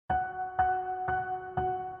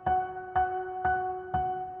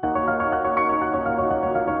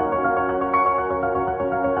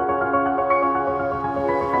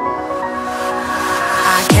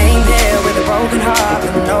broken heart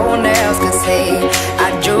that no one else could see.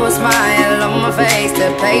 I drew a smile on my face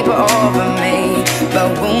to paper over me,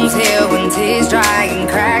 but wounds heal when tears dry and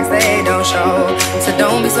cracks they don't show. So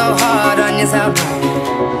don't be so hard on yourself.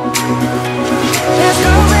 Let's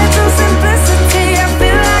go back to simplicity. I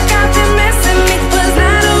feel like I've been missing me. Was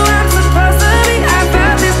not who I'm supposed to be. I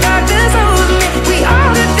felt this darkness over me. We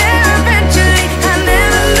all get there eventually. I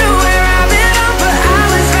never knew where I belong, but I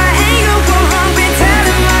was right and you were wrong. Been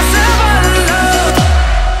telling myself all alone.